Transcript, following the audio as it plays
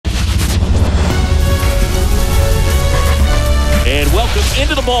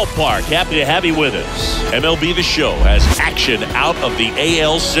into the ballpark. Happy to have you with us. MLB The Show has action out of the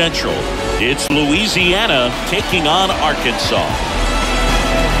AL Central. It's Louisiana taking on Arkansas.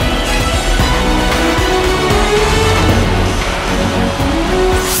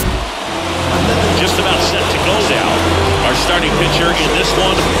 Just about set to go now. Our starting pitcher in this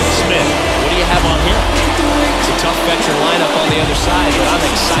one, Smith. What do you have on here? It's a tough veteran lineup on the other side, but I'm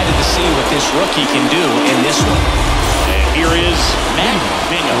excited to see what this rookie can do in this one. And here is Matt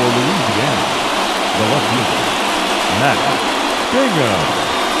Bingham. For Louisiana, the left fielder, Matt Bingham.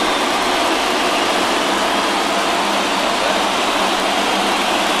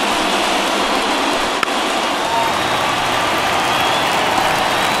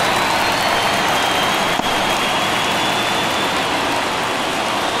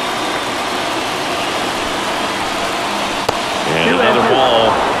 And another ball.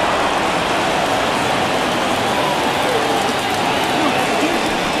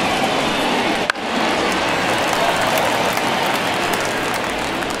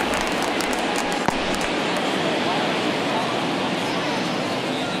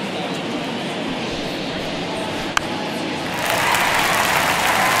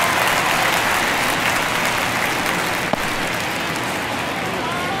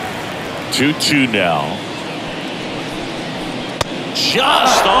 Two now.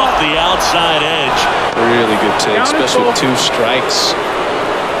 Just off the outside edge. Really good take, especially with 2 strikes.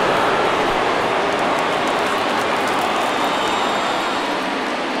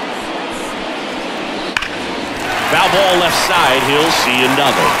 Foul ball left side. He'll see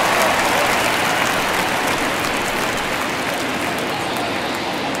another.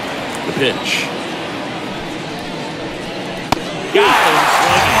 The pitch. Got him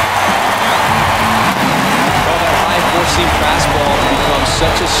swinging. Four-seam fastball becomes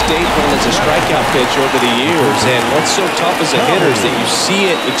such a staple as a strikeout pitch over the years, and what's so tough as a hitter is that you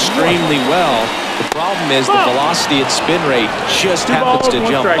see it extremely well. The problem is the velocity and spin rate just happens to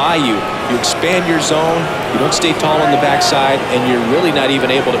jump by you. You expand your zone, you don't stay tall on the backside, and you're really not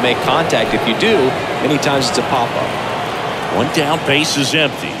even able to make contact. If you do, many times it's a pop-up. One down, base is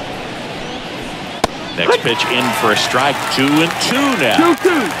empty. Next pitch in for a strike. 2-2 now.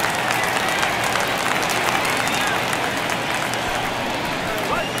 2-2.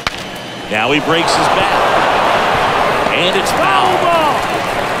 Now he breaks his bat. And it's foul ball.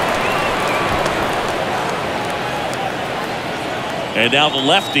 And now the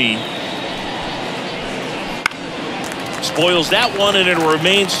lefty spoils that one, and it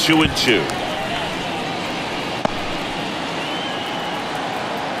remains 2-2.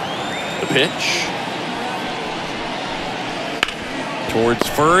 The pitch. Towards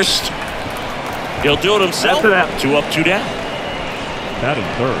first. He'll do it himself. 2 up, 2 down. Batting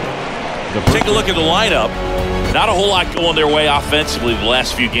third. Take a look at the lineup. Not a whole lot going their way offensively the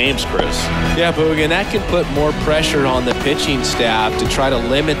last few games, Chris. Yeah, Boog, and that can put more pressure on the pitching staff to try to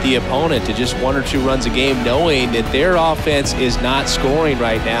limit the opponent to just 1 or 2 runs a game, knowing that their offense is not scoring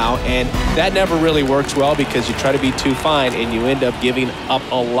right now. And that never really works well because you try to be too fine and you end up giving up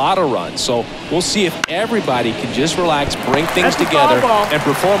a lot of runs. So we'll see if everybody can just relax, bring things together, and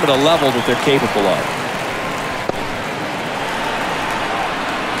perform at a level that they're capable of.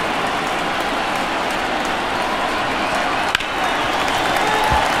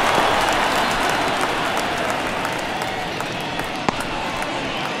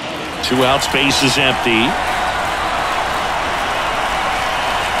 Two outs, base is empty.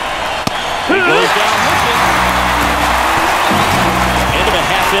 He goes down looking. End of a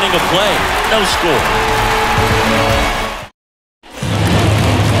half inning of play. No score.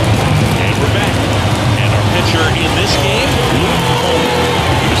 And we're back. And our pitcher in this game,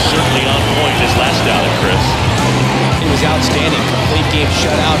 he was certainly on point his last outing, Chris. He was outstanding. Complete game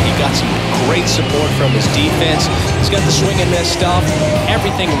shutout. He got some great support from his defense. He's got the swing and miss stuff.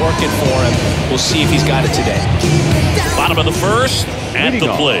 Everything working for him. We'll see if he's got it today. Bottom of the first at the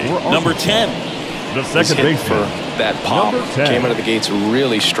plate. Number 10. The second base for that pop. Came out of the gates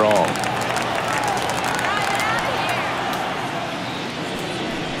really strong.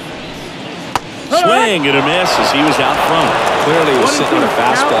 Swing and a miss as he was out front. Clearly was sitting on a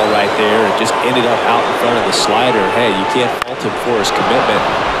fastball right there and just ended up out in front of the slider. Hey, you can't fault him for his commitment.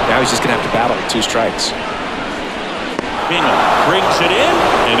 Now he's just going to have to battle with 2 strikes. Bingham brings it in,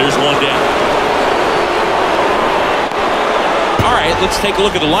 and there's 1 down. All right, let's take a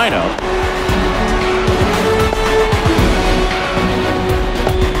look at the lineup.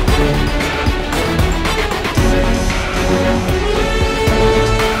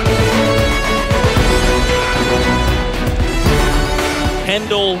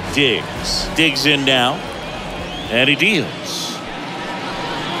 Diggs. Diggs in now. And he deals.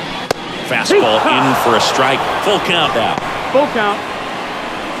 fastball in for a strike. Full count now. Full count.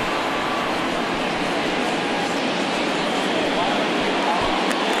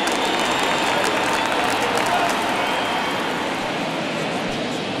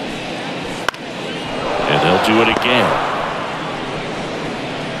 And they'll do it again.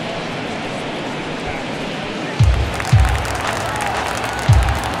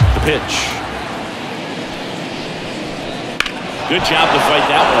 The pitch. Good job to fight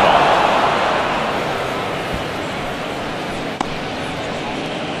that one off.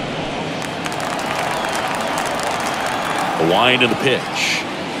 The wind of the pitch.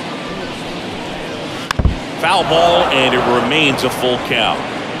 Foul ball, and it remains a full count.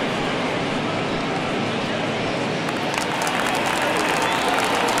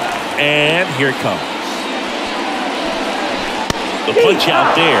 And here it comes. The punch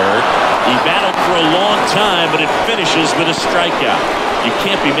out there. He battled for a long time, but it finishes with a strikeout. You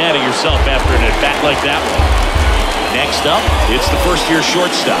can't be mad at yourself after an at-bat like that one. Next up, it's the first-year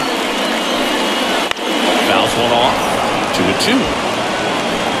shortstop. Fouls one off. 2-2.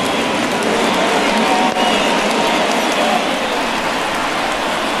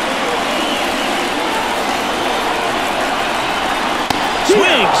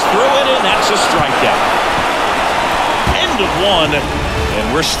 Swings through it, and that's a strikeout. End of one,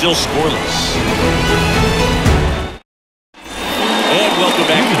 and we're still scoreless. And welcome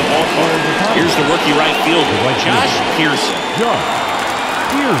back to the ballpark. Here's the rookie right fielder, Josh Pearson.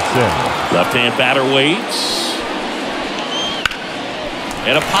 Left-hand batter waits.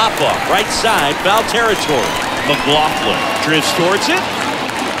 And a pop-up, right side, foul territory. McLaughlin drifts towards it.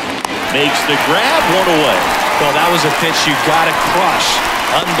 Makes the grab, one away. Well, that was a pitch you got to crush.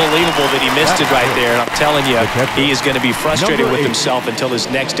 Unbelievable that he missed it right there. And I'm telling you, he is going to be frustrated with himself until his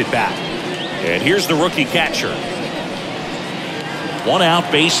next at-bat. And here's the rookie catcher. One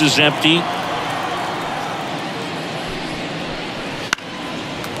out, base is empty.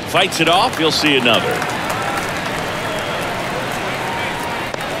 Fights it off, he'll see another.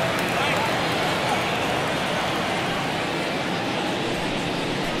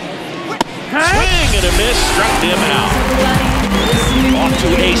 Swing and a miss, struck him out. Off to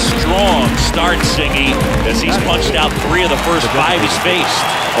a strong start, Singy, as he's punched out 3 of the first 5 he's faced.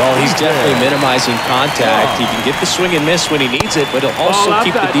 Well, he's definitely minimizing contact. He can get the swing and miss when he needs it, but he'll also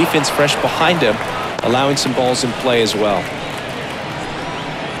keep the defense fresh behind him, allowing some balls in play as well.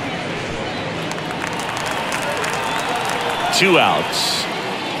 Two outs.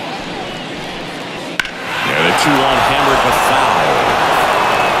 And a 2-1 hammered but foul.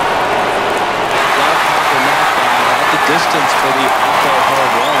 Distance for the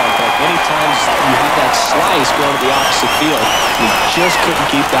home run, but many times you have that slice going to the opposite field. He just couldn't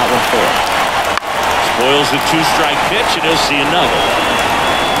keep that one full. Spoils the 2-strike pitch, and he'll see another.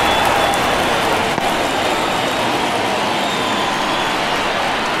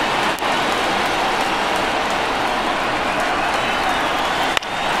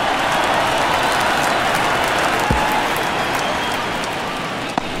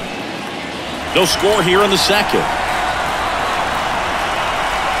 No score here in the second.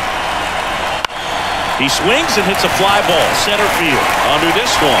 He swings and hits a fly ball center field under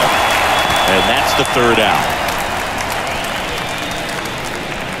this one. And that's the 3rd out.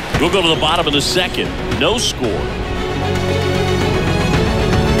 We'll go to the bottom of the second. No score.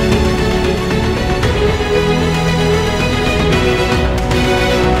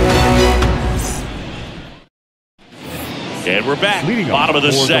 And we're back. Bottom of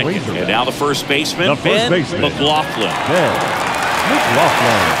the second. And now the first baseman, Ben McLaughlin.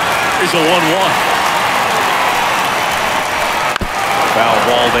 Here's a 1-1. Foul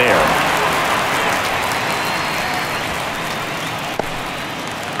ball there.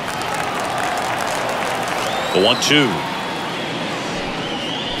 The 1-2.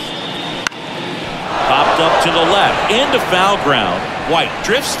 Popped up to the left. Into foul ground. White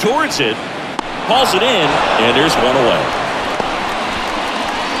drifts towards it. Hauls it in. And there's one away.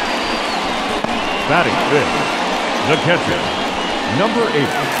 Batting fifth, the catcher, number 8.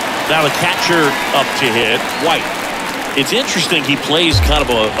 Now the catcher up to hit, White. It's interesting, he plays kind of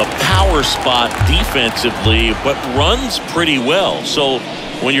a power spot defensively, but runs pretty well. So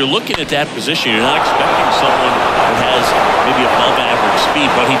when you're looking at that position, you're not expecting someone that has maybe above average speed,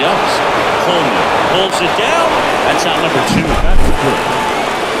 but he does. Holman holds it down. That's out number 2. That's good.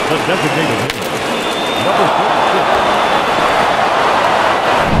 The designated hitter, number 46.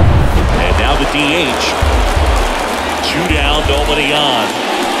 And now the DH. 2 down, nobody on.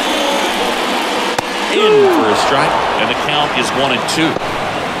 In for a strike, and the count is 1-2.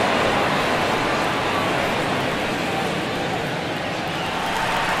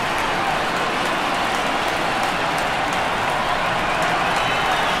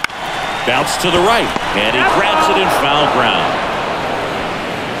 Bounce to the right, and he grabs it in foul ground.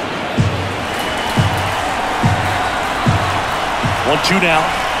 One-two now.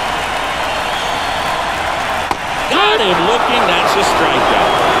 Got him looking. That's a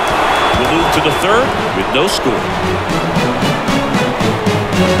strikeout. We'll move to the third with no score.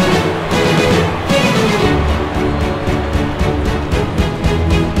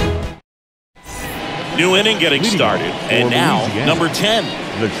 New inning getting started. And now, number 10.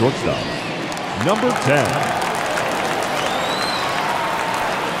 The shortstop, number 10.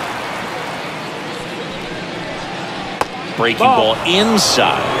 Breaking ball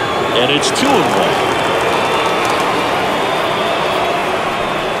inside. And it's 2-1.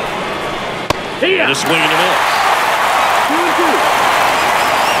 And a swing and a miss. 2-2.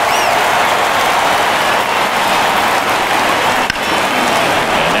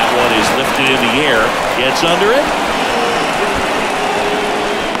 And that one is lifted in the air. Gets under it.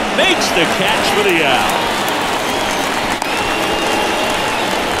 Makes the catch for the out.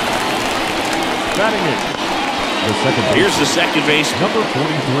 Batting it. The second base. Here's the second base. Number 43.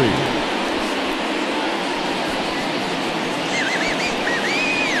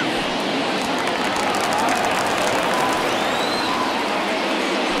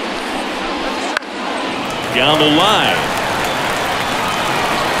 Down the line.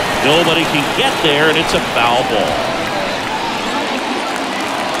 Nobody can get there, and it's a foul ball.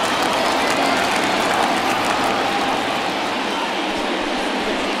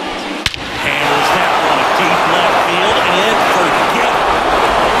 Hammers that one deep left field, and forget it.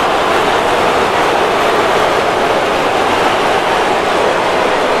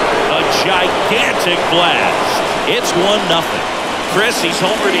 A gigantic blast. It's 1-0. Chris, he's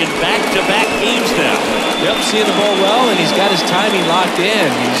homered in back-to-back games now. Yep, seeing the ball well, and he's got his timing locked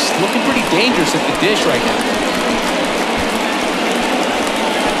in. He's looking pretty dangerous at the dish right now.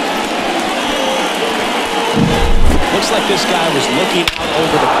 Looks like this guy was looking out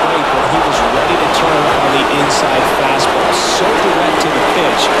over the plate when he was ready to turn on the inside fastball. So direct to the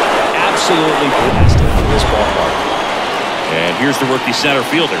pitch. Absolutely blasted from this ballpark. And here's the rookie center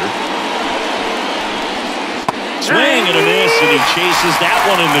fielder. Swing and a miss, and he chases that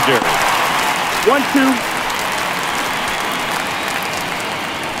one in the dirt. 1-2.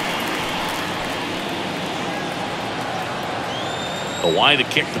 The wide to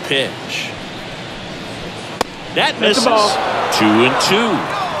kick the pitch. That misses. 2-2.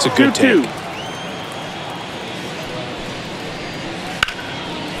 It's a good 2-2. take.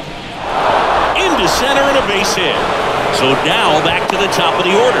 Into center and a base hit. So now back to the top of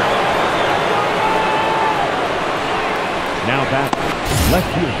the order. Now back. Left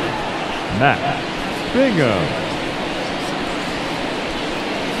fielder, Matt Bingham.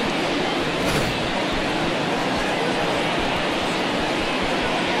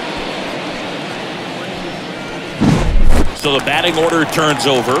 So the batting order turns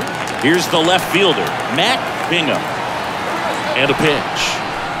over. Here's the left fielder, Matt Bingham. And a pitch.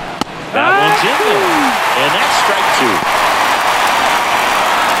 That one's in there. And that's strike 2.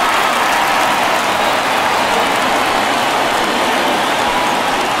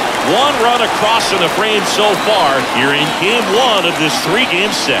 One run across in the frame so far here in game 1 of this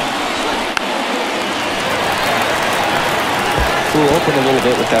 3-game set. Flew open a little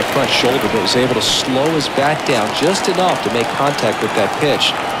bit with that front shoulder, but was able to slow his bat down just enough to make contact with that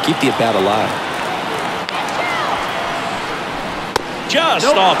pitch. Keep the at-bat alive. Just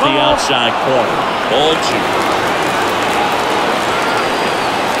off the outside corner. Ball 2.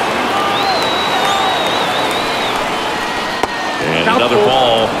 And another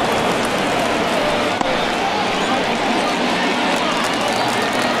ball.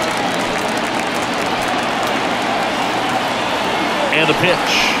 And a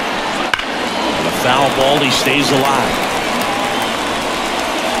pitch. And a foul ball. He stays alive.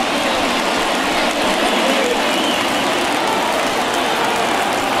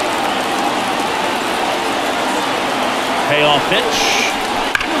 Payoff pitch.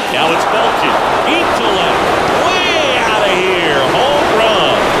 Now it's belted. Deep to left. Way out of here. Home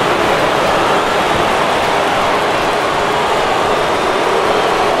run.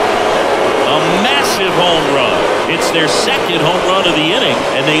 A massive home run. It's their second home run of the inning,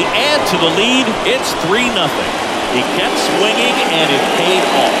 and they add to the lead. It's 3-0. He kept swinging, and it paid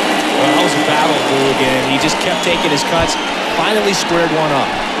off. Well, that was a battle, Dugan. He just kept taking his cuts. Finally squared one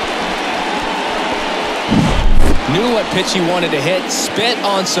up. Knew what pitch he wanted to hit. Spit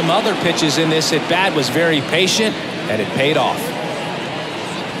on some other pitches in this at bat. Was very patient, and it paid off.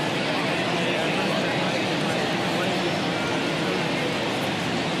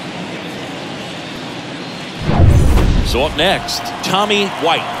 So up next, Tommy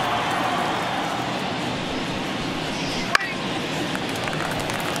White.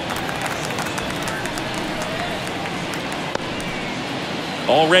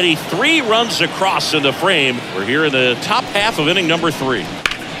 Already 3 runs across in the frame. We're here in the top half of inning number 3.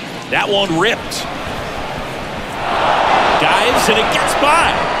 That one ripped. Dives and it gets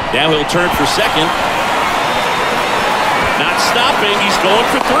by. Now he'll turn for second. Not stopping. He's going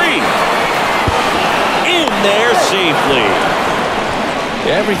for 3. In there safely.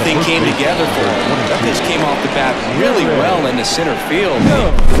 Everything came together for him. That pitch came off the bat really well into center field.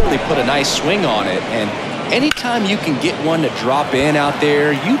 He really put a nice swing on it. And anytime you can get one to drop in out there,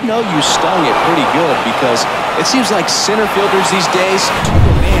 you know you stung it pretty good, because it seems like center fielders these days,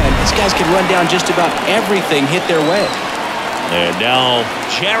 man, these guys can run down just about everything hit their way. And now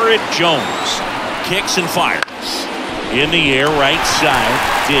Jared Jones kicks and fires. In the air, right side,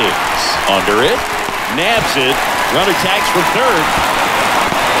 digs. Under it, nabs it. Runner tags from third.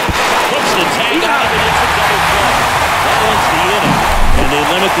 Puts the tag out of it. It's a double play. That ends the inning, and they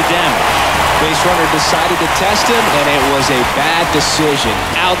limit the damage. Base runner decided to test him, and it was a bad decision.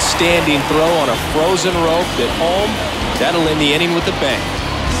 Outstanding throw on a frozen rope at home. That'll end the inning with a bang.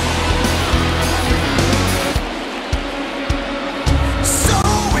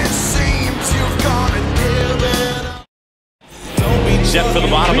 Set for the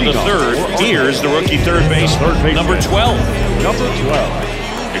bottom of the third. Here's the rookie third baseman, number 12. Number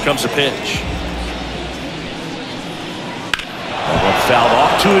 12. Here comes a pitch. One fouled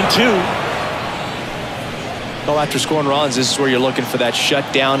off, 2-2. Well, after scoring runs, this is where you're looking for that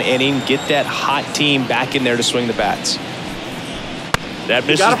shutdown inning. Get that hot team back in there to swing the bats. That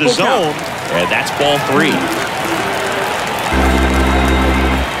misses the zone, and that's ball 3.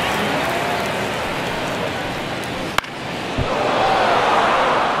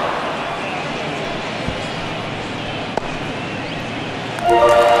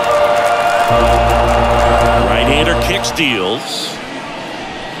 Steals.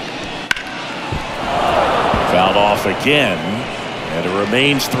 Fouled off again, and it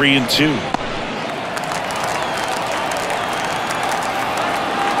remains 3-2.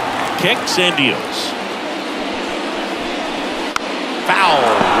 Kicks and deals. Foul.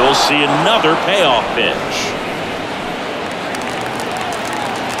 We'll see another payoff pitch.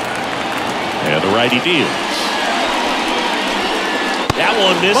 And the righty deals. That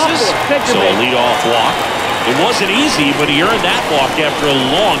one misses. So a leadoff walk. It wasn't easy, but he earned that walk after a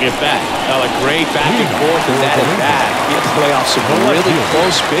long at-bat. Well, a great back and forth in that at-bat. He had to play off some really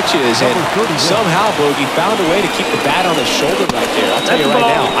close pitches, and somehow Bogey found a way to keep the bat on his shoulder right there. I'll tell you right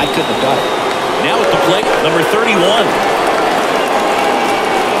now, I couldn't have done it. Now at the plate, number 31.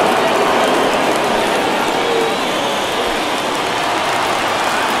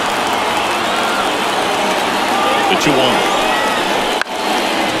 The 2-1.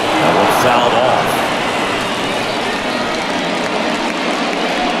 That one fouled off.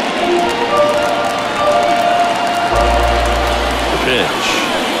 Pitch.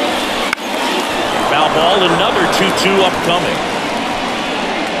 Foul ball, another 2-2 upcoming.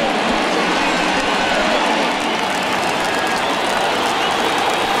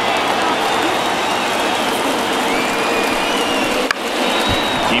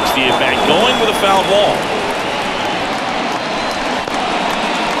 Keeps the at-bat going with a foul ball.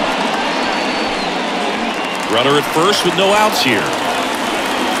 Runner at first with no outs here.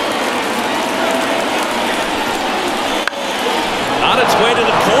 On its way to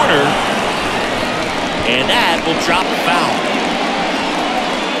the corner, and that will drop a foul.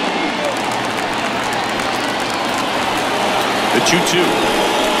 The 2-2.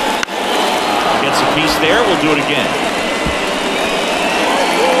 Gets a piece there. We'll do it again.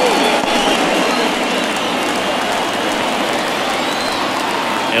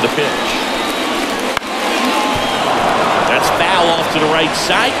 And a pitch. That's foul off to the right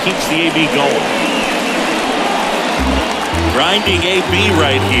side. Keeps the AB going. Grinding AB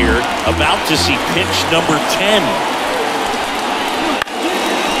right here, about to see pitch number 10.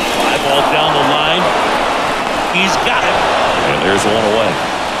 Fly ball down the line. He's got it. And there's one away.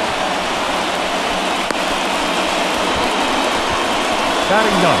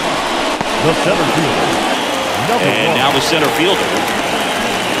 Batting ninth, the center fielder. And now the center fielder.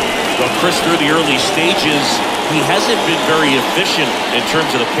 So Chris, through the early stages, he hasn't been very efficient in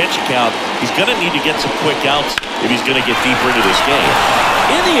terms of the pitch count. He's going to need to get some quick outs if he's going to get deeper into this game.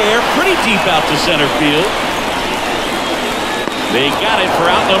 In the air, pretty deep out to center field. They got it for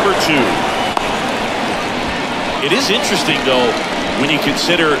out number 2. It is interesting, though, when you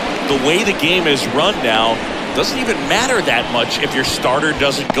consider the way the game is run now. Doesn't even matter that much if your starter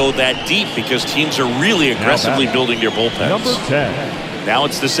doesn't go that deep, because teams are really aggressively building their bullpens. Number 10. Now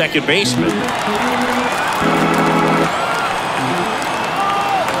it's the second baseman.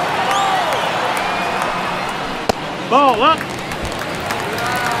 Ball up.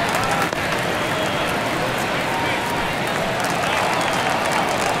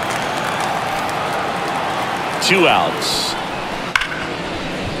 2 outs.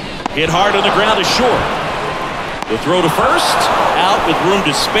 Hit hard on the ground is short. The throw to first, out with room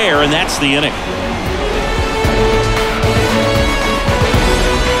to spare, and that's the inning.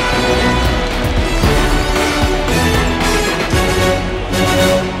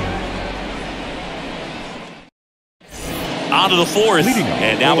 On to the fourth,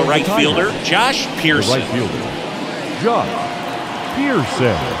 and now the right fielder, Josh Pearson. The right fielder, Josh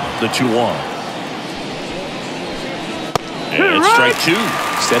Pearson. The 2-1. And strike 2.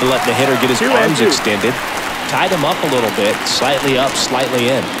 Instead of letting the hitter get his arms extended, tied him up a little bit, slightly up, slightly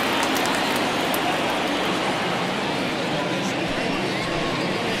in.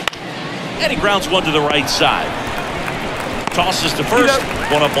 And he grounds one to the right side. Tosses to first,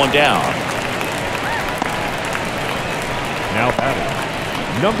 1 up, 1 down. Now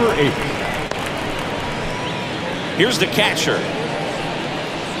batting, number 8. Here's the catcher.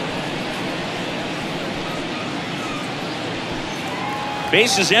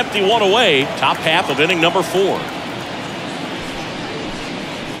 Base is empty, 1 away. Top half of inning number 4.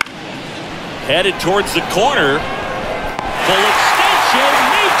 Headed towards the corner. Full extension,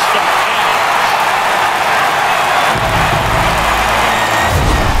 makes the catch.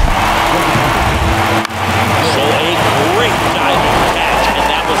 So a great diving catch, and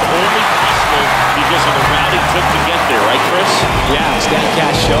that was only possible because of the route he took to get there, right, Chris? Yeah,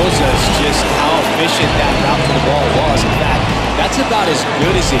 StatCast shows us just how efficient that route to the ball was. In fact, that's about as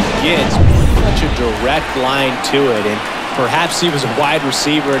good as it gets. Pretty much a direct line to it, and perhaps he was a wide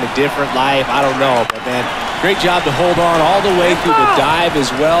receiver in a different life. I don't know, but man, great job to hold on all the way through the dive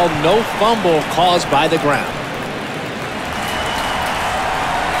as well. No fumble caused by the ground.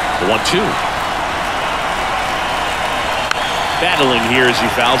 The 1-2. Battling here as he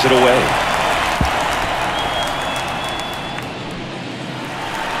fouls it away.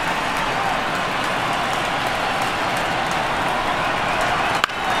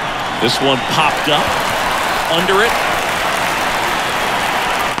 This one popped up, under it,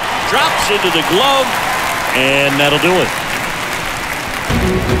 drops into the glove, and that'll do it.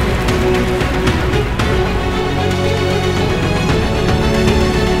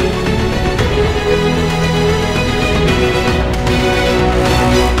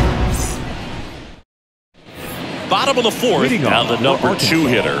 Bottom of the fourth, now the number 2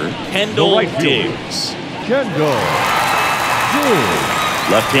 hitter, Kendall Diggs. Kendall Diggs.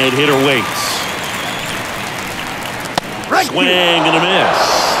 Left-hand hitter waits. Swing and a miss.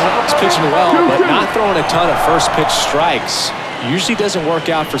 He's pitching well, but not throwing a ton of first-pitch strikes. Usually doesn't work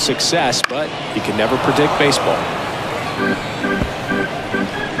out for success, but you can never predict baseball.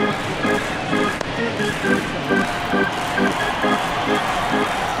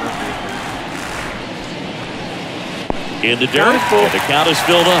 In the dirt, and the count is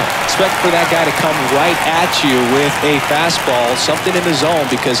filled up. Expect for that guy to come right at you with a fastball, something in the zone,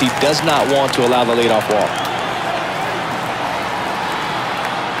 because he does not want to allow the leadoff walk.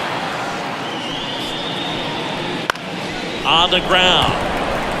 On the ground.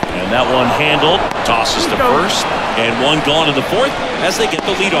 And that one handled. Tosses to first. And one gone in the fourth as they get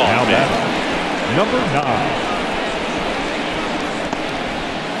the leadoff. Now batting, number 9.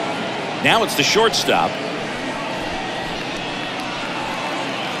 Now it's the shortstop.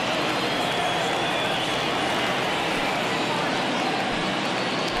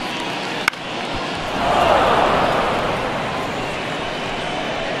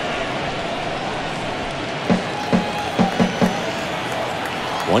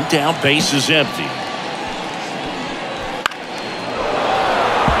 One down, base is empty.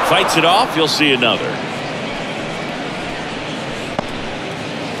 Fights it off, you'll see another.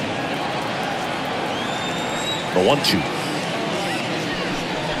 The 1-2.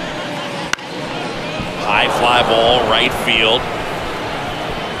 High fly ball, right field.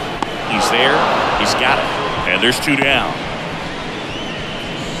 He's there, he's got it. And there's 2 down.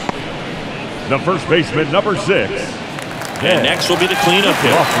 The first baseman, number 6. And next will be the cleanup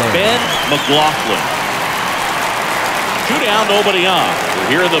hitter, Ben McLaughlin. 2 down, nobody on.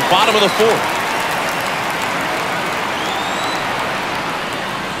 We're here in the bottom of the fourth.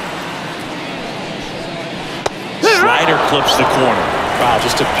 Slider clips the corner. Wow,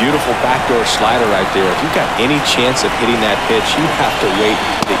 just a beautiful backdoor slider right there. If you've got any chance of hitting that pitch, you have to wait.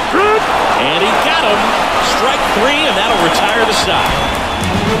 And he got him. Strike 3, and that'll retire the side.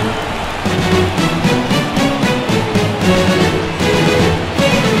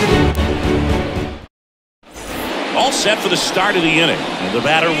 All set for the start of the inning. And the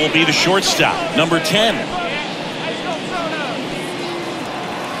batter will be the shortstop, number 10.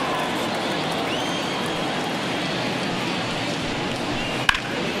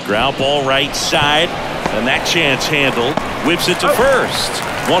 Ground ball right side. And that chance handled. Whips it to first.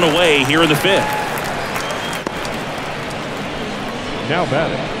 One away here in the fifth. Now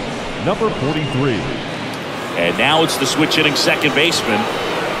batting, number 43. And now it's the switch hitting second baseman.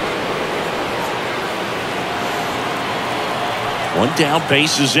 One down,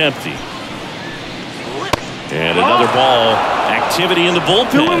 base is empty. And another ball. Activity in the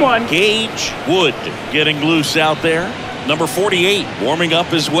bullpen. 2-1. Gage Wood getting loose out there. Number 48 warming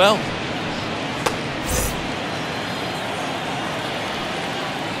up as well.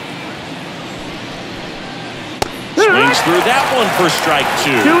 Swings through that one for strike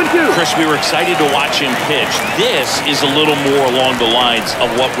 2. 2-2. Chris, we were excited to watch him pitch. This is a little more along the lines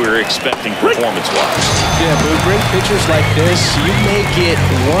of what we were expecting performance-wise. Yeah, but with great pitchers like this, you may get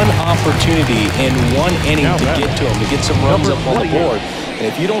one opportunity in one inning to get to them, to get some runs up on the board. And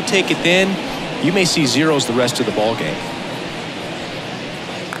if you don't take it then, you may see zeros the rest of the ball game.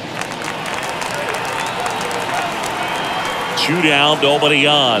 Two down, nobody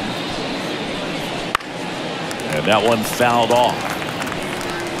on. And that one fouled off.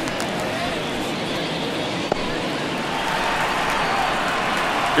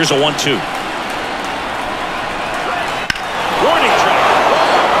 Here's a 1-2. Warning track.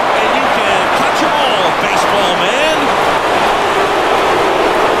 And you can touch them all, baseball man.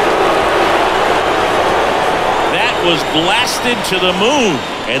 That was blasted to the moon.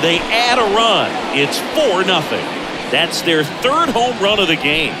 And they add a run. It's 4-0. That's their third home run of the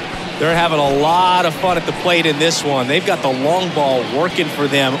game. They're having a lot of fun at the plate in this one. They've got the long ball working for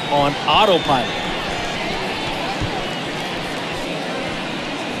them on autopilot.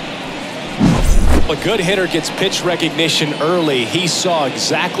 A good hitter gets pitch recognition early. He saw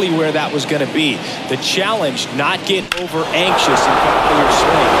exactly where that was going to be. The challenge, not get over anxious and control your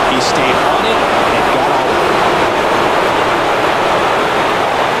swing. He stayed on it and got out of it.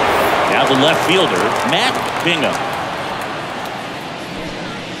 Now the left fielder, Matt Bingham.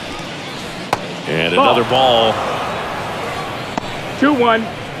 And another ball. 2-1.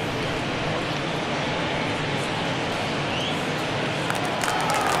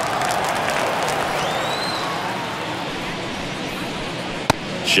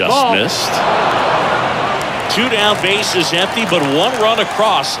 Just missed. Two down, base is empty, but one run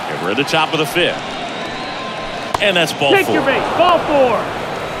across. And we're at the top of the fifth. And that's ball Take 4. your base. Ball 4.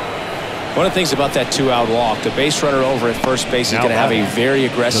 One of the things about that two-out walk, the base runner over at first base is going to have a very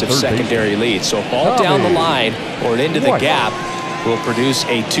aggressive secondary lead. So a ball down the line or into the gap will produce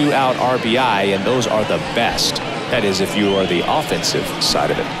a two-out RBI, and those are the best. That is, if you are the offensive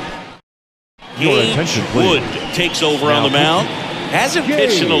side of it. Gage Wood takes over on the mound. Hasn't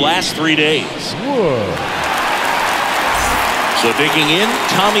pitched in the last 3 days. So digging in,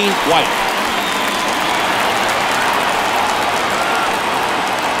 Tommy White.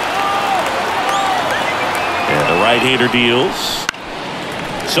 And the right-hander deals.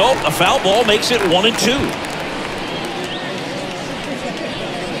 So a foul ball makes it 1-2.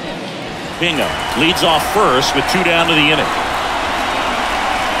 Bingham leads off first with 2 down to the inning.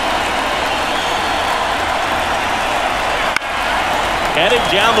 Headed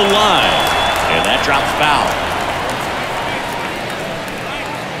down the line, and that drops foul.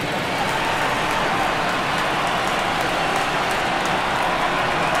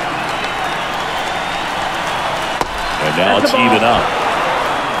 And now it's even up.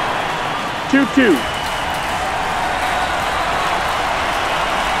 2-2.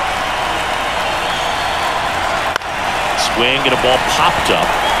 Swing and a ball popped up.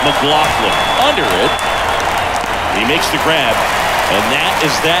 McLaughlin under it. He makes the grab. And that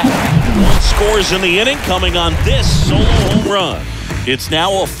is that. One scores in the inning coming on this solo home run. It's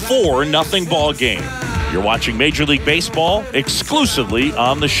now a 4-0 ball game. You're watching Major League Baseball exclusively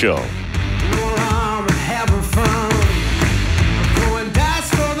on the show.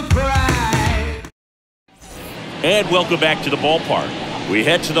 And welcome back to the ballpark. We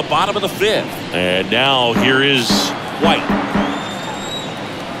head to the bottom of the fifth. And now here is White.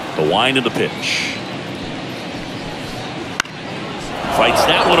 The wind of the pitch. Fights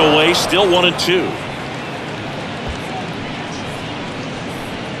that one away, still 1-2.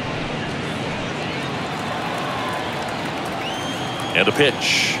 And a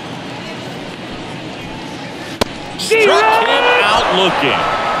pitch. Struck him out looking.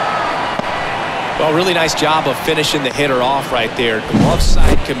 Well, really nice job of finishing the hitter off right there. Glove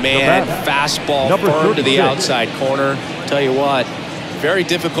side command, fastball firm to the outside corner. Tell you what, very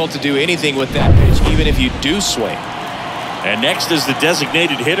difficult to do anything with that pitch, even if you do swing. And next is the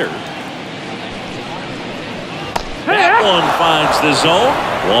designated hitter. That one finds the zone.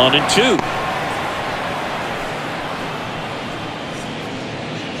 1-2.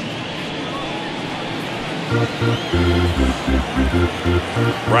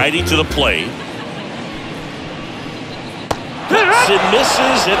 Righty to the plate. Hits and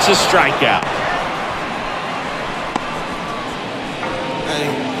misses. It's a strikeout.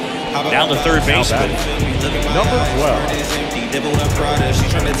 Down the third baseman. Number 12.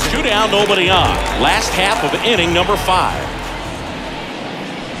 2 down, nobody on. Last half of inning number 5.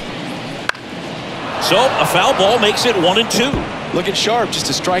 So a foul ball makes it 1-2. Looking sharp, just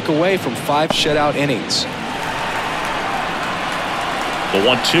a strike away from 5 shutout innings. The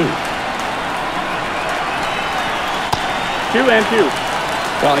 1-2. 2-2.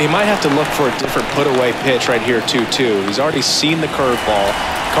 Well, he might have to look for a different put-away pitch right here, 2-2. He's already seen the curveball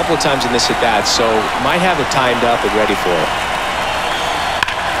a couple of times in this at-bat, so might have it timed up and ready for it.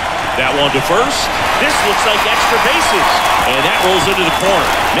 That one to first. This looks like extra bases. And that rolls into the corner.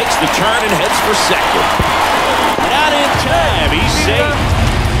 Makes the turn and heads for second. Not in time. He's safe.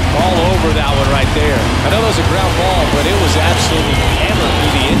 All over that one right there. I know that was a ground ball, but it was absolutely hammered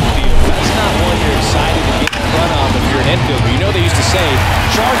through the infield. That's not one you're excited to get in front of if you're an infielder. You know they used to say,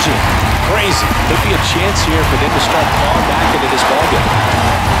 charging, crazy. Could be a chance here for them to start clawing back into this ballgame.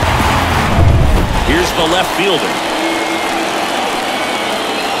 Here's the left fielder.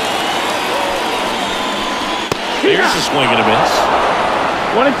 Here's a swing and a miss.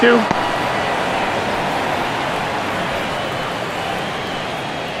 1-2.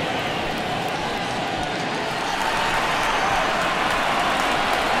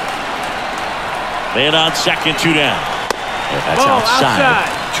 Man on second, 2 down. That's Ball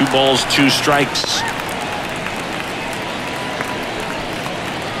outside. 2 balls, 2 strikes.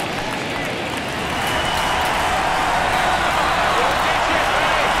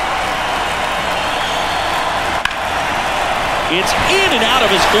 It's in and out of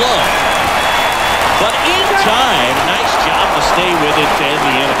his glove. But in time, nice job to stay with it to end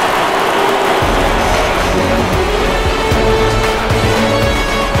the inning.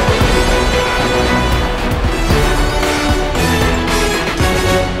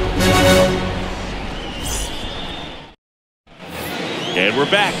 And we're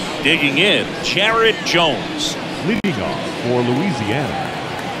back. Digging in, Jared Jones. Leading off for Louisiana,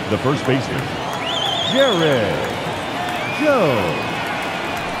 the first baseman, Jared Jones.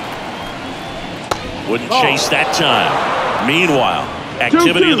 Wouldn't chase that time. Meanwhile,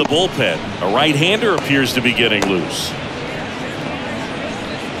 activity in the bullpen. A right-hander appears to be getting loose.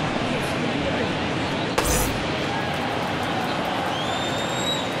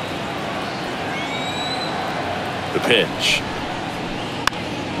 The pitch.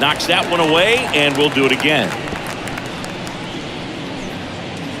 Knocks that one away, and we'll do it again.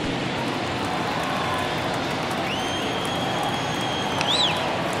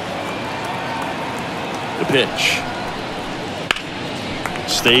 The pitch.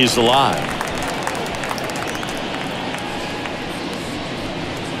 Stays alive.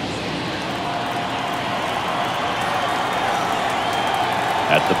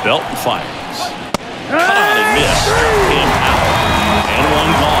 At the belt and fires. Cut on and missed. Him out. And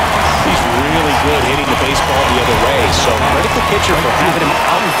one gone. He's really good hitting the baseball the other way, so credit the pitcher for having him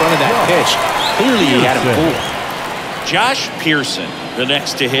out in front of that pitch. Clearly he had him fooled. Josh Pearson, the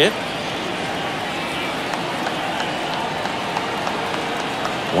next to hit.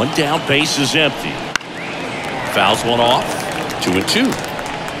 1 down, base is empty. Fouls one off. 2-2.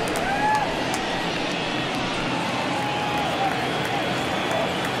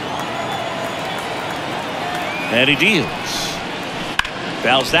 And he deals.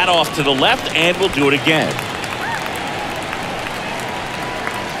 Fouls that off to the left, and we'll do it again.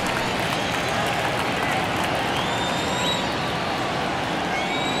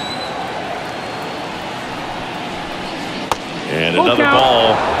 And another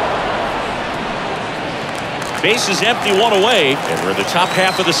ball. Base is empty, 1 away, and we're in the top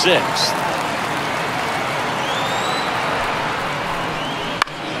half of the 6th.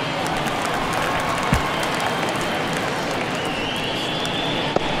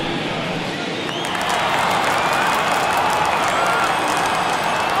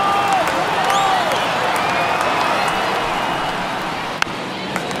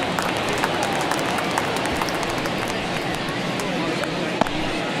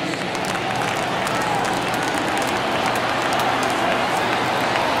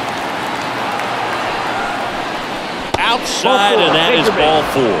 Outside, and that is ball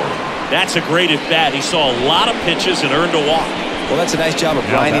 4. That's a great at-bat. He saw a lot of pitches and earned a walk. Well, that's a nice job of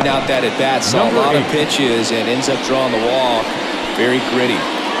grinding out that at-bat. Saw a lot of pitches and ends up drawing the walk. Very gritty.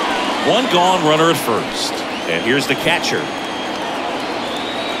 1 gone, runner at first. And here's the catcher.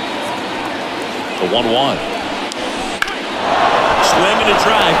 The 1-1. Swim and a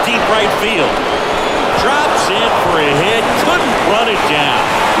drive, deep right field. Drops in for a hit. Couldn't run it down.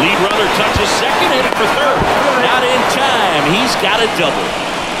 Lead runner touches second, headed for third. Not in time. He's got a double.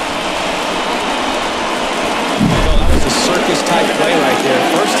 That was a circus-type play right there.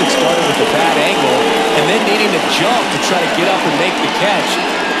 First it started with a bad angle, and then needing to jump to try to get up and make the catch.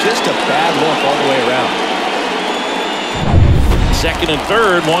 Just a bad look all the way around. Second and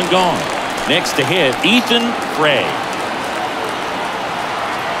third, one gone. Next to hit, Ethan Frey.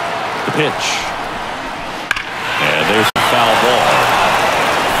 The pitch. And there's a foul ball.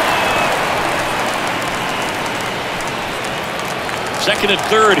 Second and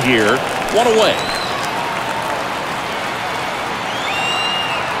third here, one away.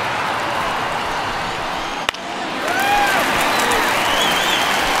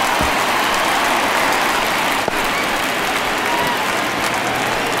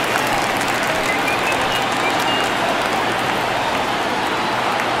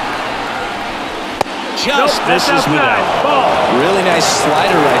 Just misses without. Really nice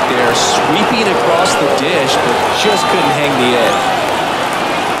slider right there, sweeping across the dish, but just couldn't hang the edge.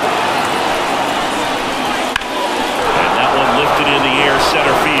 And that one lifted in the air,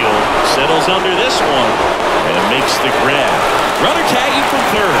 center field. Settles under this one and makes the grab. Runner tagging from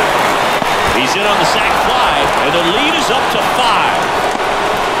third. He's in on the sac fly, and the lead is up to 5.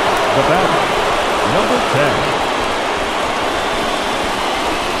 The batter, number 10.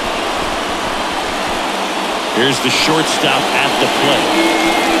 Here's the shortstop at the plate.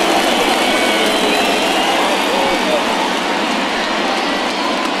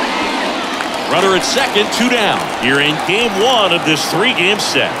 Runner at second, 2 down. You're in game 1 of this 3-game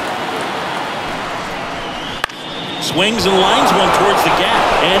set. Swings and lines one towards the gap,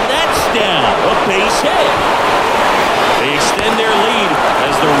 and that's down. A base hit. They extend their lead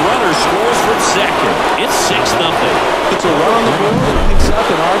as the runner scores from second. It's 6-0. It's a run on the board and picks up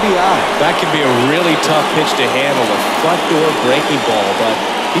an RBI. That can be a really tough pitch to handle, a front door breaking ball, but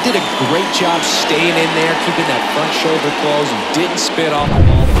he did a great job staying in there, keeping that front shoulder closed, and didn't spit off the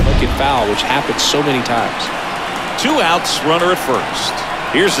ball and hook it foul, which happens so many times. 2 outs, runner at first.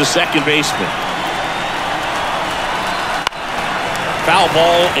 Here's the second baseman. Foul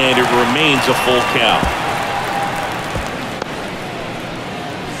ball, and it remains a full count.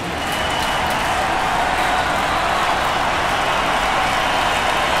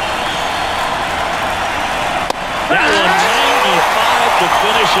 That one 95 to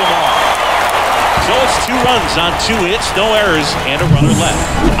finish him off. So it's 2 runs on 2 hits, no errors, and a runner left.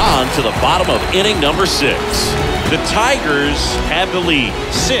 On to the bottom of inning number 6. The Tigers have the lead,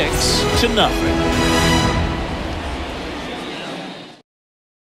 6-0.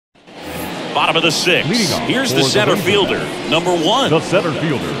 Bottom of the 6th. Here's the center fielder, number 1. The center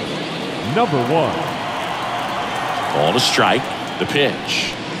fielder, number 1. Ball to strike. The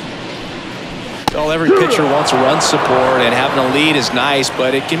pitch. Well, every pitcher wants a run support, and having a lead is nice,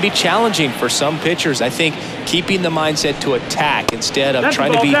 but it can be challenging for some pitchers. I think keeping the mindset to attack instead of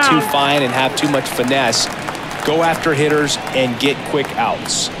trying to be too fine and have too much finesse. Go after hitters and get quick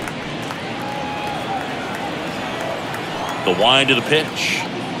outs. The wind of the pitch.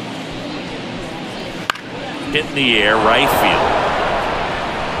 Hit in the air, right field.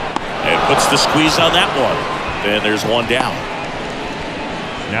 And puts the squeeze on that one. And there's 1 down.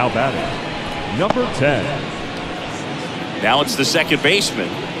 Now batting, number 10. Now it's the second baseman.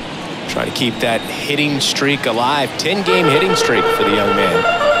 Try to keep that hitting streak alive. 10-game hitting streak for the young man.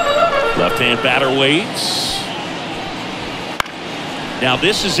 Left-hand batter waits. Now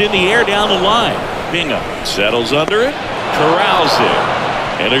this is in the air down the line. Bingham settles under it, corrals it,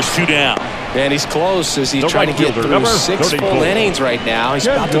 and there's 2 down. Man, he's close as he's trying to get through 6 full innings right now. He's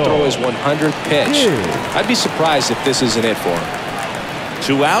about to throw his 100th pitch. I'd be surprised if this isn't it for him.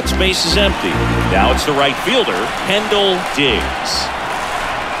 2 outs, base is empty. Now it's the right fielder, Kendall Diggs.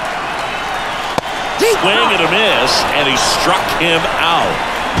 Swing and a miss, and he struck him out.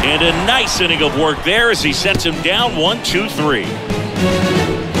 And a nice inning of work there as he sets him down 1-2-3.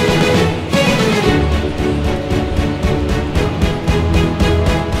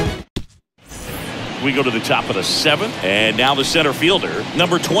 We go to the top of the 7th, and now the center fielder,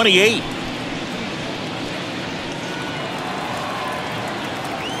 number 28.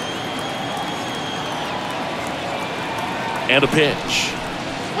 And a pitch.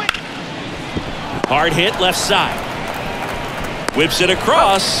 Hard hit left side. Whips it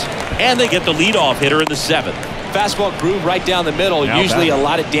across, and they get the leadoff hitter in the 7th. Fastball groove right down the middle. Now Usually a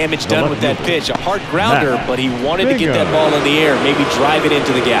lot of damage done with that pitch. A hard grounder, but he wanted to get that ball in the air, maybe drive it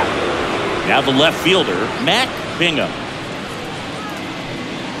into the gap. Now the left fielder, Mac Bingham.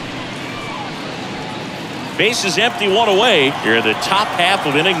 Base is empty, 1 away. Here in the top half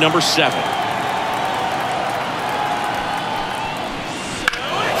of inning number 7.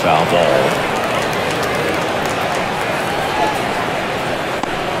 Foul ball.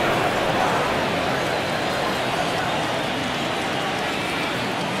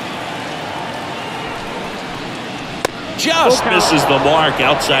 Just misses the mark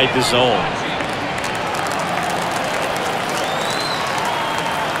outside the zone.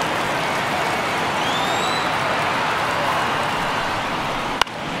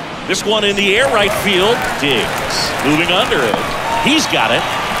 This one in the air right field. Diggs moving under it. He's got it.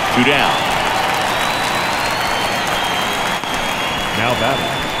 2 down. Now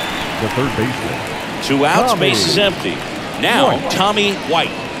batting, the third baseman. 2 outs, base is empty. Now Tommy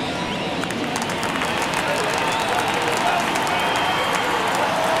White.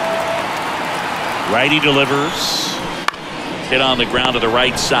 Righty delivers. Hit on the ground to the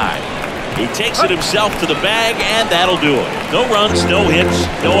right side. He takes it himself to the bag, and that'll do it. No runs, no hits,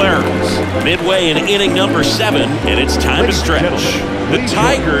 no errors. Midway in inning number 7, and it's time to stretch. The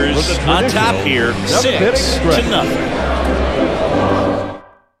Tigers on top here, 6-0.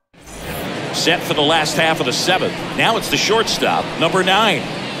 Set for the last half of the 7th. Now it's the shortstop, number 9.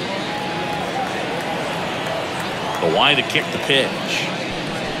 The wind to kick the pitch.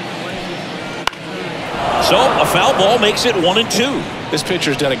 So a foul ball makes it 1-2. This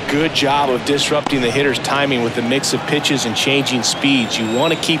pitcher's done a good job of disrupting the hitter's timing with the mix of pitches and changing speeds. You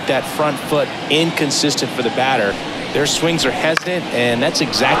want to keep that front foot inconsistent for the batter. Their swings are hesitant, and that's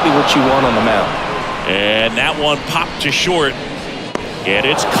exactly what you want on the mound. And that one popped to short, and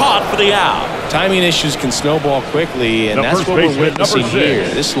it's caught for the out. Timing issues can snowball quickly, and that's what we're witnessing here.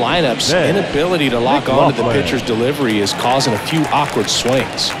 This lineup's inability to lock onto the pitcher's delivery is causing a few awkward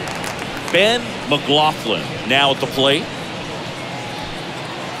swings. Ben McLaughlin now at the plate.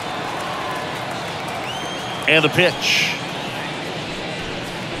 And the pitch.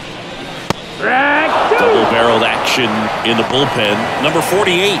 Double-barreled action in the bullpen. Number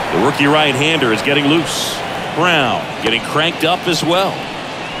 48, the rookie right-hander, is getting loose. Brown getting cranked up as well.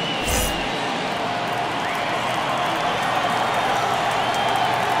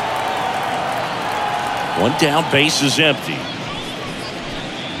 One down, base is empty.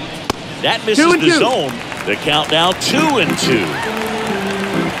 That misses the zone. The count now 2-2.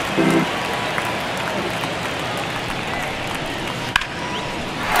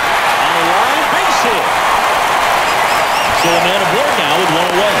 So a man aboard now with 1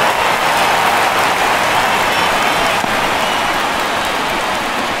 away.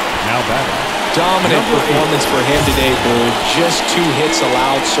 Now batting. Dominant performance for him today, Boone. Just 2 hits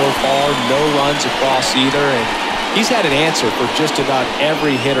allowed so far, no runs across either, and he's had an answer for just about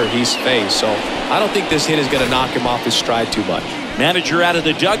every hitter he's faced. So I don't think this hit is going to knock him off his stride too much. Manager out of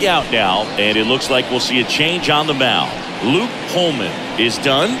the dugout now, and it looks like we'll see a change on the mound. Luke Holman is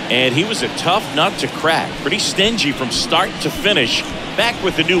done, and he was a tough nut to crack. Pretty stingy from start to finish. Back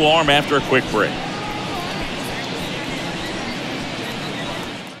with the new arm after a quick break.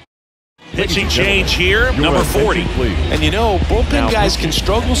 Pitching change here, number 40. And you know, bullpen guys can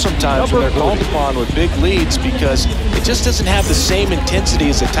struggle sometimes when they're called upon with big leads because it just doesn't have the same intensity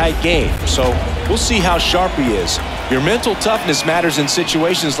as a tight game. So we'll see how sharp he is. Your mental toughness matters in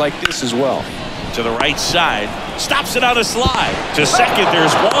situations like this as well. To the right side, stops it on a slide. To second,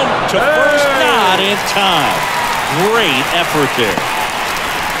 there's one. To first, not in time. Great effort there.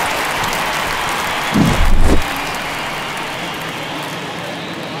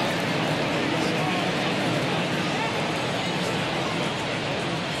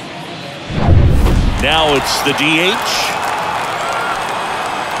 Now it's the DH.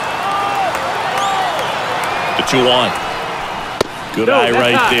 The 2-1. Good eye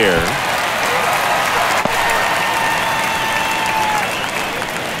right there.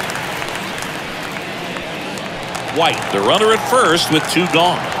 White, the runner at first with 2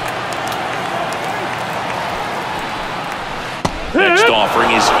 gone. Next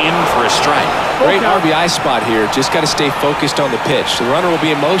offering is in for a strike. Great RBI spot here. Just got to stay focused on the pitch. The runner will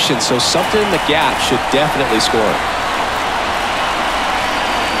be in motion, so something in the gap should definitely score.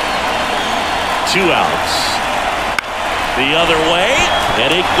 2 outs. The other way,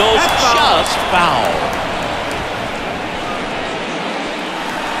 and it goes just foul.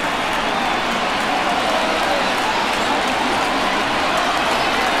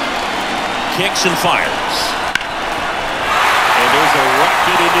 Kicks and fires. And there's a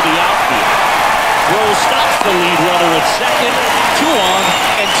rocket into the outfield. Throw stops the lead runner at second. 2 on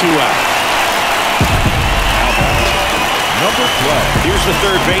and 2 out. Number 12. Here's the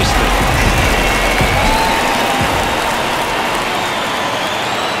third baseman.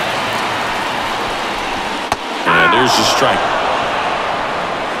 And there's the strike.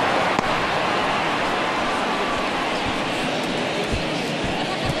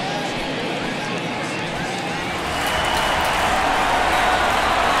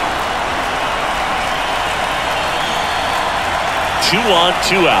 2 on,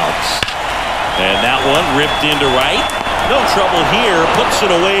 2 outs. And that one ripped into right. No trouble here. Puts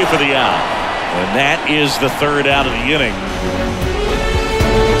it away for the out. And that is the 3rd out of the inning.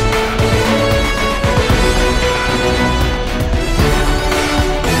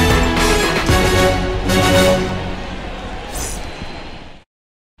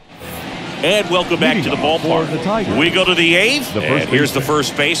 And welcome back to the ballpark. We go to the 8th, and here's the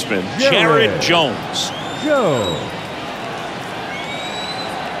first baseman, Jared Jones.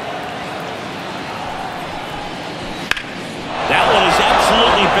 That one is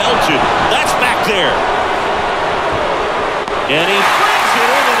absolutely belted. That's back there. And he brings it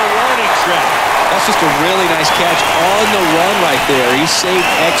into the warning track. That's just a really nice catch on the run right there. He saved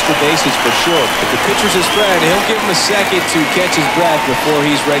extra bases for sure. If the pitcher's his friend, he'll give him a second to catch his breath before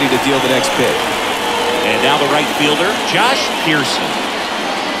he's ready to deal the next pitch. And now the right fielder, Josh Pearson.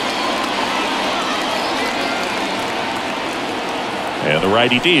 And the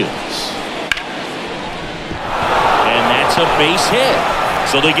righty deals. And that's a base hit.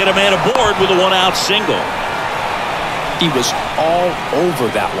 So they get a man aboard with a 1-out single. He was all over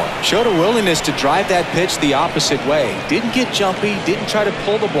that one. Showed a willingness to drive that pitch the opposite way. Didn't get jumpy, didn't try to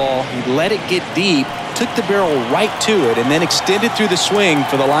pull the ball. He let it get deep, took the barrel right to it, and then extended through the swing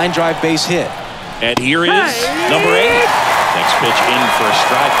for the line drive base hit. And here is number 8. Next pitch in for a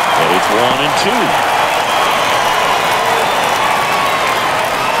strike. And it's 1-2.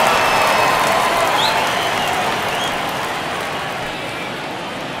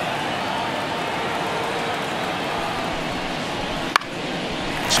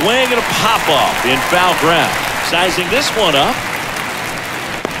 Swing and a pop-off in foul ground. Sizing this one up.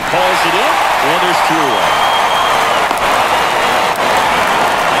 Calls it in, and there's 2 away.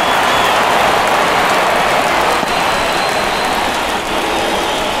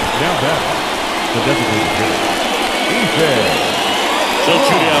 Now back, the designated hitter, Ethan. So 2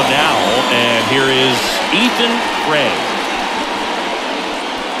 down now, and here is Ethan Gray.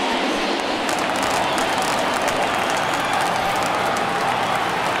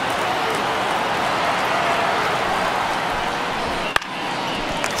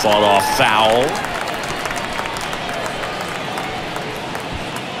 Fought off foul.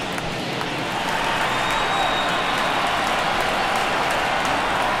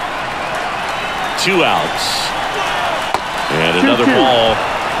 Two outs. And another ball.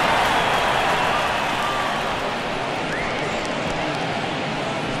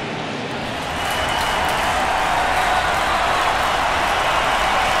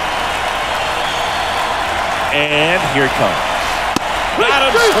 And here it comes. Got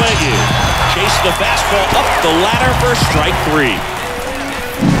him swinging. Chasing the fastball up the ladder for strike 3.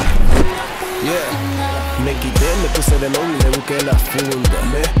 Me quité, me puse de novio y me busqué la funda.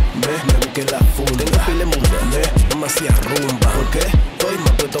 Me busqué la funda. Tengo pile munda, no me hacía rumba. ¿Por qué? Estoy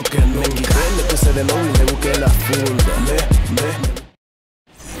más puesto que nunca. Me quité, me puse de novio y me busqué la funda.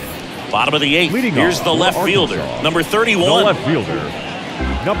 Bottom of the 8th. Leading Here's off the left for fielder, Arkansas, number 31. The left fielder,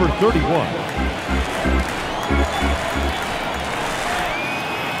 number 31.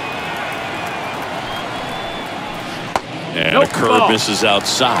 And a curve misses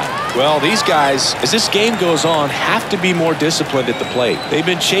outside. Well, these guys, as this game goes on, have to be more disciplined at the plate. They've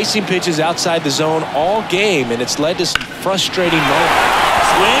been chasing pitches outside the zone all game, and it's led to some frustrating moments.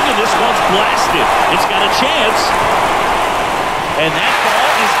 Swing, and this one's blasted. It's got a chance. And that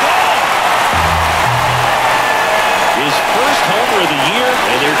ball is gone. His first homer of the year,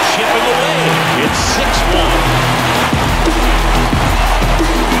 and they're chipping away. It's 6-1.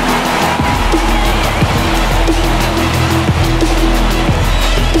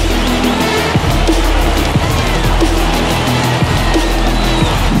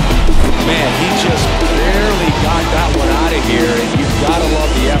 Man, he just barely got that one out of here, and you've got to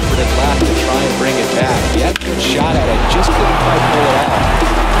love the effort at bat to try and bring it back. He had a good shot at it, just couldn't quite pull it off.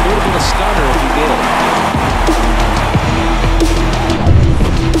 It would have been a stunner if he did it.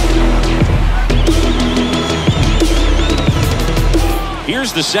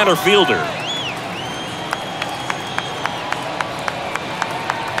 Here's the center fielder.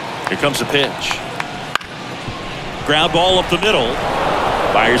 Here comes the pitch. Ground ball up the middle.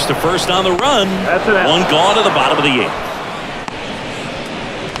 Fires to first on the run. One gone to the bottom of the 8th.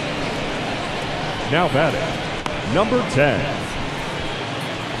 Now batting, number 10.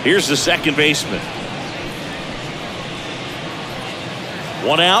 Here's the second baseman.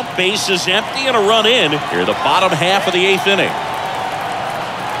 One out, base is empty, and a run in. Here, the bottom half of the 8th inning.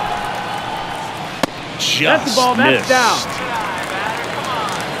 Just That's the ball. That's missed. down.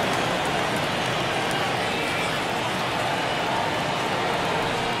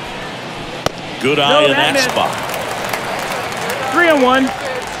 Good eye in that spot. 3-1.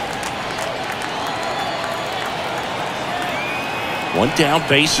 One down,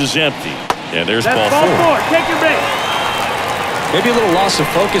 base is empty. And there's That's ball four. Take your base. Maybe a little loss of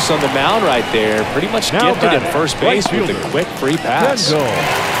focus on the mound right there. Pretty much Now gifted at batting, first base right with a fielder, quick free pass. Kendall.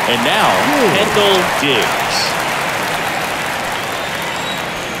 And now, Kendall Diggs.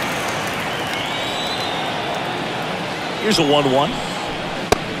 Here's a 1-1.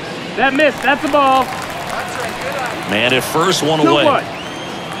 That missed. That's the ball. Man at first, one 2-1. away.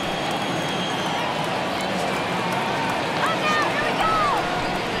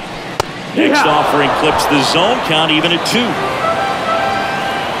 Next offering clips the zone count even at 2.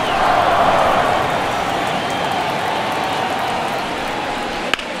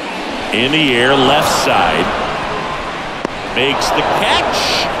 In the air, left side. Makes the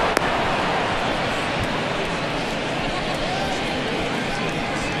catch.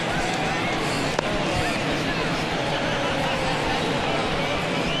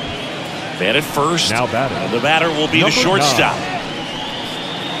 Man at first. Now batting. And the batter will be the Number shortstop.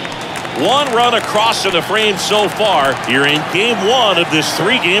 1 run across in the frame so far here in game 1 of this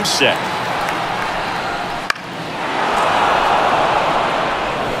 3-game set.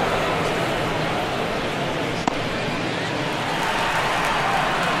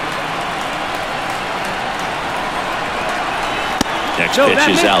 Next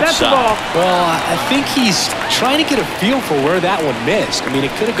pitch is outside. Well, I think he's trying to get a feel for where that one missed. I mean,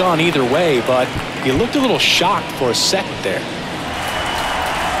 it could have gone either way, but he looked a little shocked for a second there.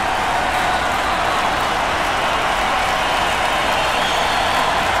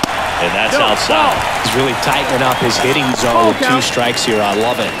 And that's outside. He's really tightening up his hitting zone with 2 strikes here. I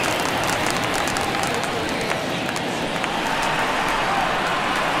love it.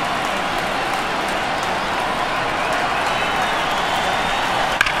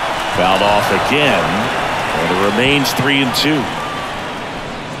 Fouled off again. And it remains 3-2.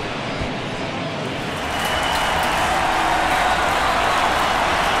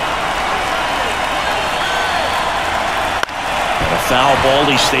 Foul ball,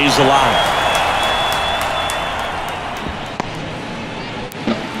 he stays alive.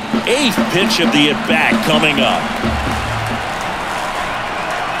 8th pitch of the at-bat coming up.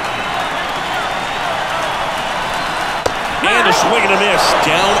 And a swing and a miss.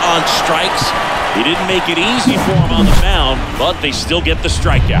 Down on strikes. He didn't make it easy for him on the mound, but they still get the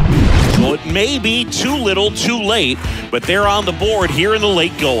strikeout. So it may be too little, too late, but they're on the board here in the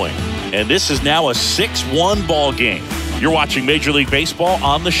late going. And this is now a 6-1 ball game. You're watching Major League Baseball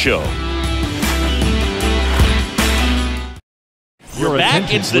on the show. We're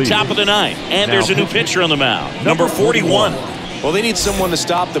back. It's the top of the 9th, and there's a new pitcher on the mound, number 41. Well, they need someone to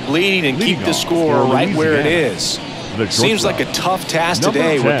stop the bleeding and keep the score right where it is. Seems like a tough task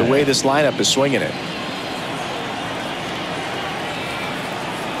today with the way this lineup is swinging it.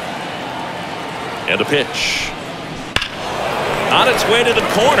 And the pitch. On its way to the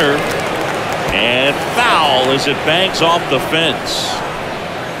corner. And foul as it banks off the fence.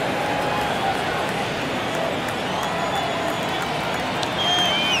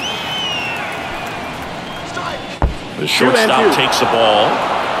 The shortstop takes the ball.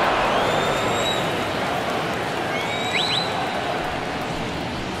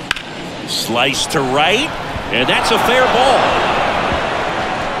 Slice to right, and that's a fair ball.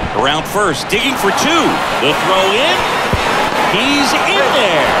 Around first, digging for 2. The throw in. He's in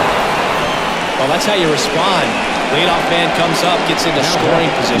there. Well, that's how you respond. Leadoff man comes up, gets into scoring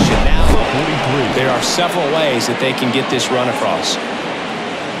position. Now, there are several ways that they can get this run across.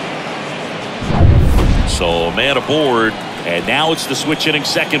 So, man aboard, and now it's the switch-hitting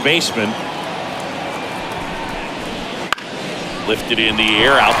second baseman. Lifted in the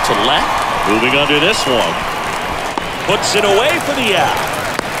air, out to left. Moving under this one. Puts it away for the out.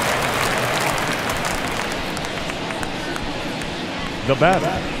 The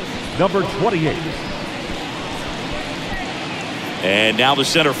batter, number 28. And now the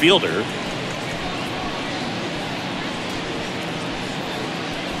center fielder.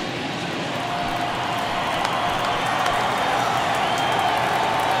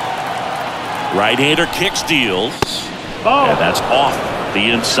 Right-hander kicks, deals. And that's off the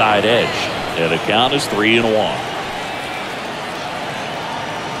inside edge. And the count is 3-1.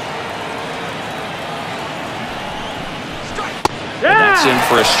 And that's in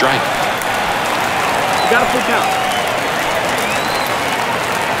for a strike. Got a full count.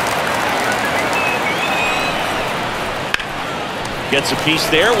 Gets a piece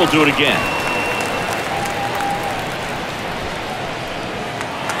there. We'll do it again.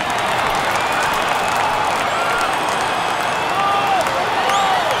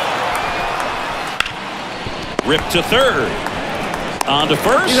 Ripped to third. On to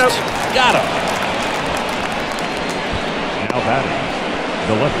first. Got him. Now batting,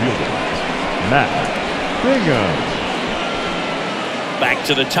 the left fielder, Matt Bingham. Back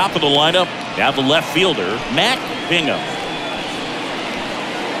to the top of the lineup. Now the left fielder, Matt Bingham.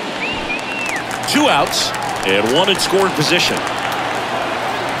 2 outs and 1 in scoring position.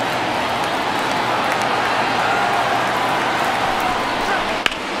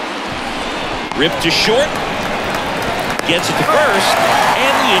 Ripped to short. Gets it to first.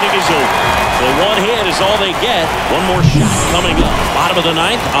 And the inning is over. So 1 hit is all they get. 1 more shot coming up. Bottom of the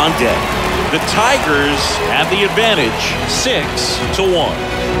 9th on deck. The Tigers have the advantage. 6-1.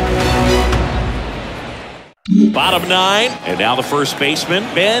 Bottom 9. And now the first baseman,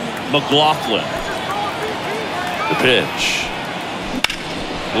 Ben McLaughlin. The pitch.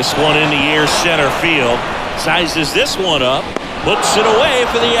 This one in the air, center field. Sizes this one up. Puts it away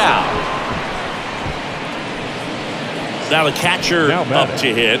for the out. Now the catcher up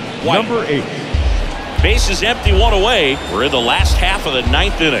to hit. White. Number 8. Base is empty, 1 away. We're in the last half of the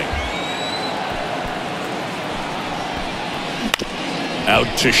 9th inning. Out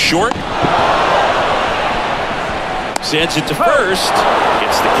to short. Sends it to first.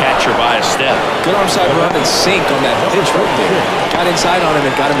 Gets the catcher by a step. Good arm side run and sink on that pitch right there. Got inside on him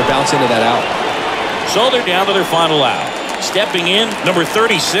and got him to bounce into that out. So they're down to their final out. Stepping in, number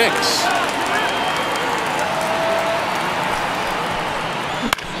 36.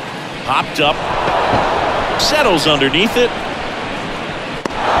 Popped up. Settles underneath it.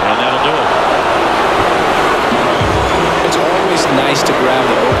 And that'll do it. It's always nice to grab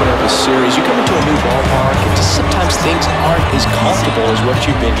the opener of a series. You come into a new ballpark and just sometimes things aren't as comfortable as what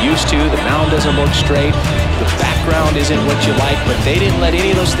you've been used to. The mound doesn't look straight. The background isn't what you like, but they didn't let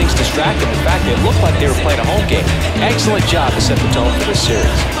any of those things distract them. In fact, it looked like they were playing a home game. Excellent job to set the tone for this series.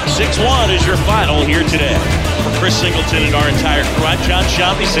 6-1 is your final here today. For Chris Singleton and our entire crew, I'm John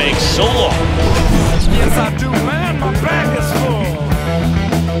Shambi saying so long. Yes, I do, man. My bag is full.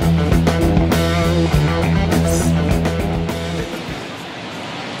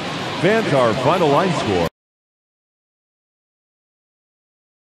 Fans, our final line score.